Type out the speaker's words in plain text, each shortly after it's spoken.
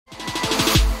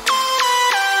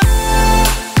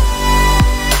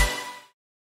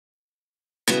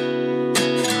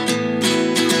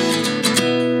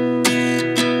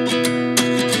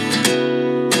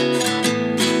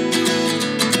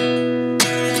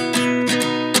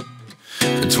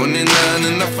29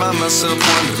 and I find myself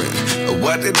wondering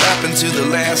what did happen to the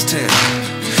last 10.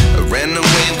 I ran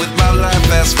away with my life,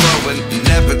 fast forward,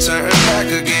 never turn back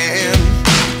again.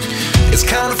 It's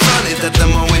kind of funny that the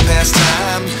more we pass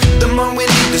time, the more we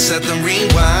need to set them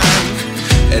rewind.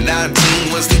 And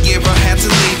 19 was the year I had to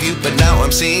leave you, but now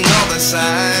I'm seeing all the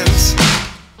signs.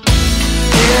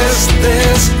 Is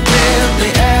this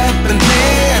really happening?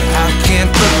 I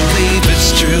can't believe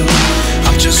it's true.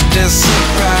 I'm just as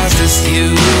surprised as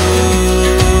you.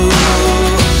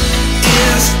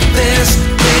 Is this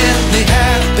really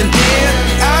happening?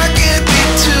 I can't be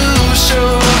too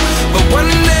sure, but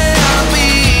one day I'll be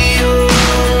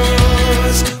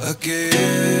yours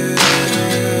again.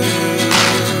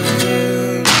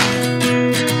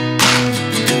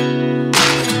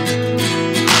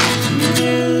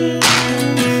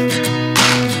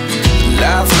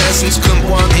 Life lessons come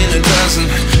one in a dozen.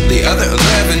 The other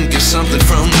 11 get something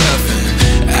from nothing.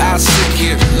 I sit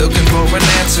here looking for an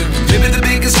answer. Maybe the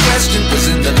biggest question was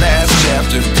in the last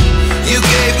chapter. You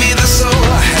gave me the soul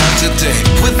I have today.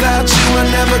 Without you I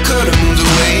never could have moved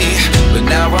away. But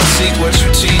now I see what you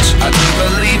teach. I do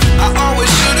believe I always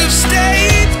should have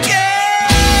stayed.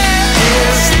 Yeah.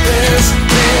 Is this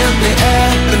really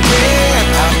happening?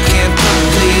 I can't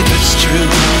believe it's true.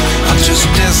 I'm just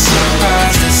as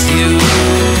surprised as you.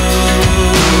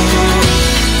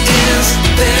 Is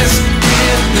this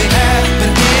really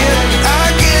happening?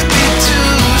 I can't be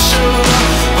too sure,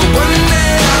 but one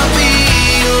day I'll be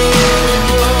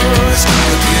yours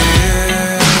again.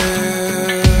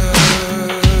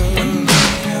 One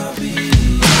day I'll be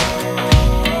yours.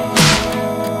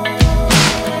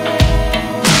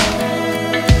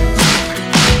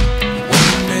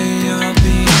 One day I'll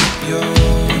be yours.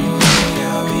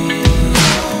 I'll be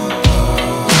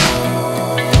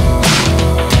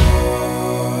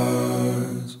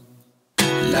yours.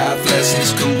 Life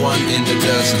lessons come one in a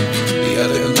dozen. The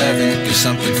other 11 get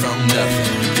something from nothing.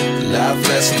 Life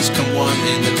lessons come one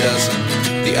in a dozen.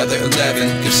 The other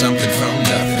 11 get something from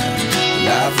nothing.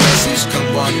 Life lessons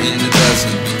come one in a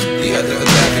dozen. The other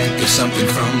 11 get something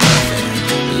from nothing.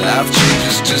 Life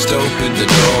changes just open the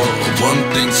door. One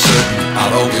thing's certain,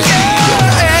 I'll always be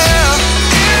yours.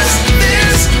 Is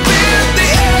this really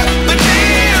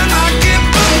happening? I can't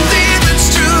believe it's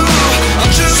true.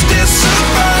 I'm just as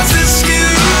surprised as you.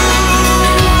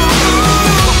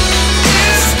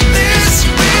 Is this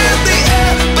really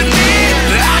happening?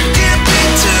 I can't be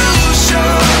too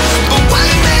sure, but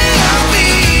one day I'll be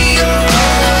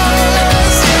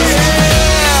yours. Yeah.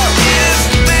 Is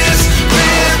this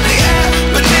really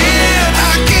happening?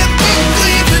 I can't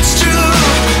believe it's true.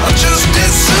 I'm just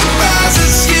as surprised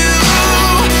as you.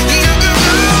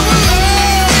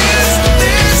 Is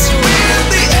this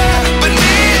really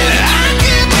happening? I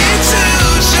can't be too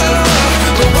sure,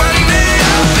 but one day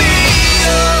I'll be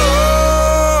yours.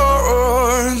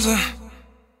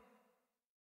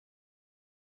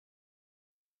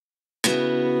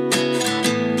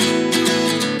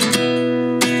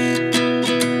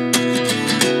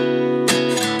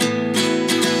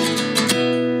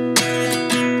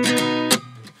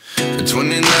 At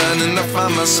 29 and I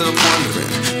find myself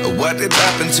wondering what did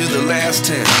happen to the last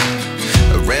 10.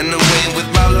 I ran away with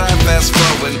my life, fast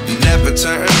forward, never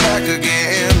turn back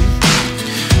again.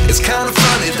 It's kind of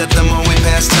funny that the more we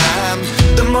pass time,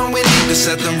 the more we need to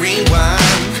set them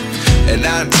rewind. And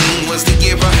 19 was the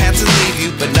year I had to leave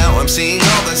you, but now I'm seeing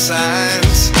all the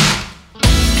signs.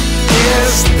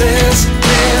 Is this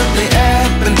really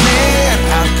happening?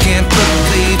 I can't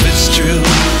believe it's true.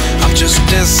 I'm just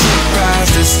as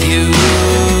surprised as you.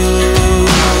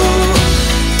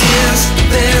 Is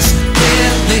this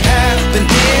really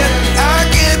happening? I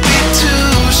can't be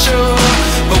too sure,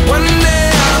 but one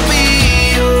day I'll be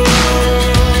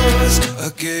yours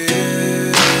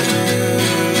again.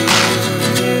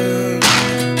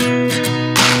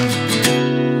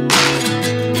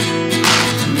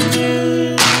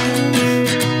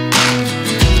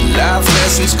 Life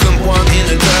lessons come one in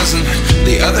a dozen.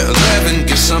 The other 11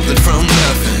 get something from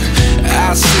nothing.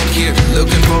 I sit here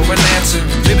looking for an answer.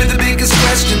 Maybe the biggest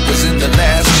question was in the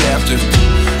last chapter.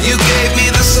 You gave me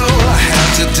the soul I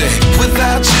have today.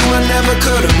 Without you I never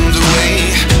could have moved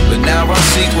away. But now I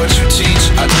see what you teach.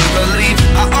 I do believe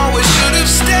I always should have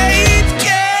stayed.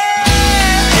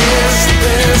 Yeah. Is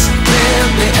this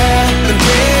really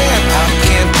happening? I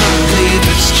can't believe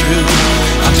it's true.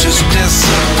 I'm just as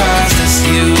surprised as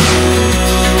you.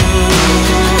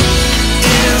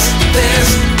 Is this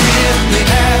really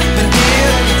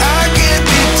happening? I can't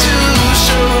be too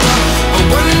sure, but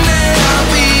one day I'll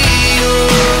be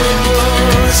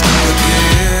yours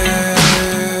again.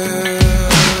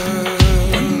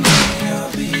 One day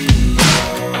I'll be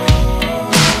yours.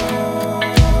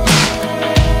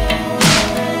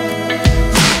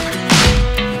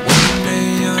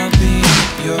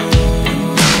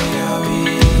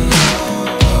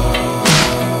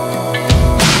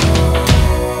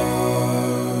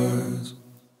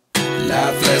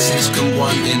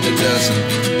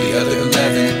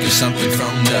 something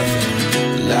from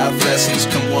nothing. Life lessons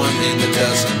come one in a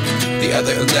dozen. The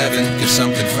other 11 give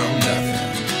something from nothing.